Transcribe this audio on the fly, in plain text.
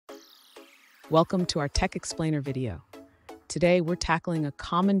Welcome to our Tech Explainer video. Today, we're tackling a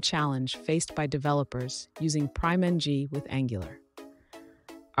common challenge faced by developers using PrimeNG with Angular.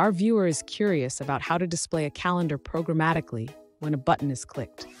 Our viewer is curious about how to display a calendar programmatically when a button is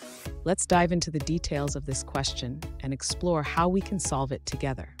clicked. Let's dive into the details of this question and explore how we can solve it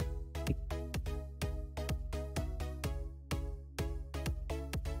together.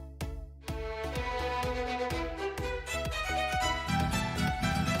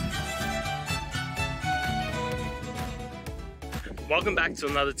 Welcome back to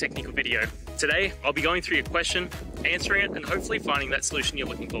another technical video. Today, I'll be going through your question, answering it, and hopefully finding that solution you're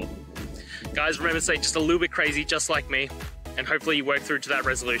looking for. Guys, remember to stay just a little bit crazy, just like me, and hopefully you work through to that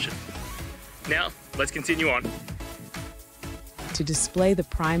resolution. Now, let's continue on. To display the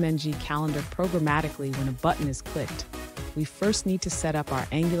PrimeNG calendar programmatically when a button is clicked, we first need to set up our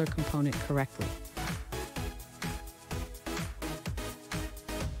Angular component correctly.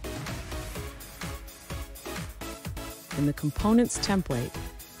 In the components template,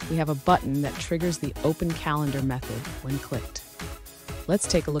 we have a button that triggers the Open Calendar method when clicked. Let's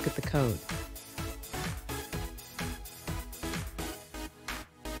take a look at the code.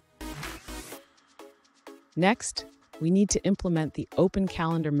 Next, we need to implement the Open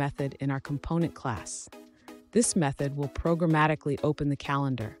Calendar method in our component class. This method will programmatically open the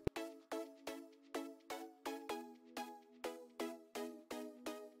calendar.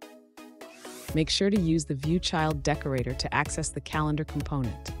 Make sure to use the ViewChild decorator to access the calendar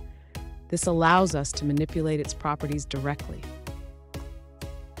component. This allows us to manipulate its properties directly.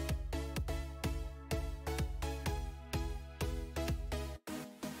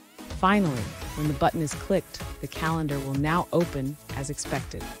 Finally, when the button is clicked, the calendar will now open as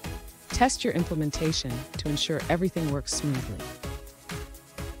expected. Test your implementation to ensure everything works smoothly.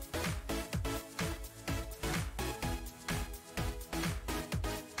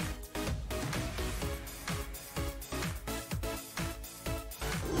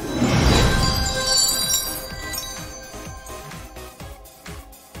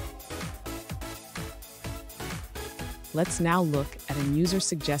 Let's now look at a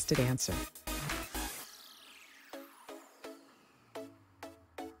user-suggested answer.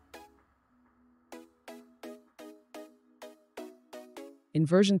 In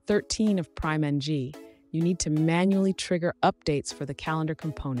version 13 of PrimeNG, you need to manually trigger updates for the calendar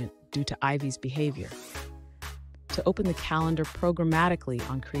component due to Ivy's behavior. To open the calendar programmatically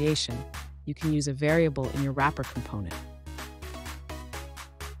on creation, you can use a variable in your wrapper component.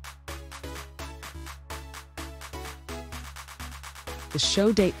 The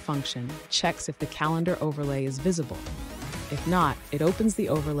showDate function checks if the calendar overlay is visible. If not, it opens the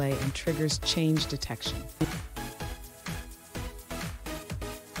overlay and triggers change detection.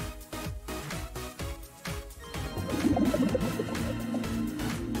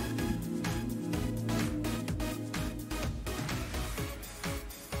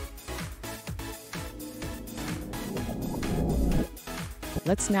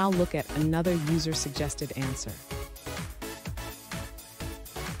 Let's now look at another user-suggested answer.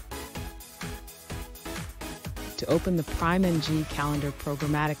 To open the PrimeNG calendar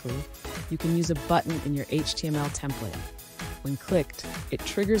programmatically, you can use a button in your HTML template. When clicked, it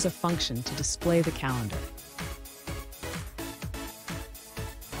triggers a function to display the calendar.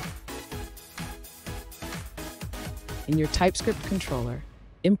 In your TypeScript controller,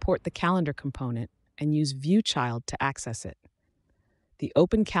 import the calendar component and use ViewChild to access it. The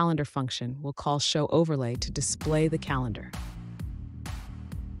Open Calendar function will call showOverlay to display the calendar.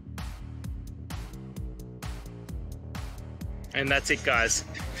 And that's it, guys.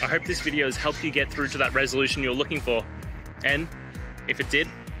 I hope this video has helped you get through to that resolution you're looking for. And if it did,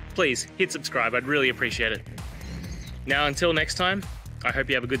 please hit subscribe. I'd really appreciate it. Now, until next time, I hope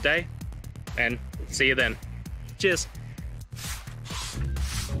you have a good day and see you then. Cheers.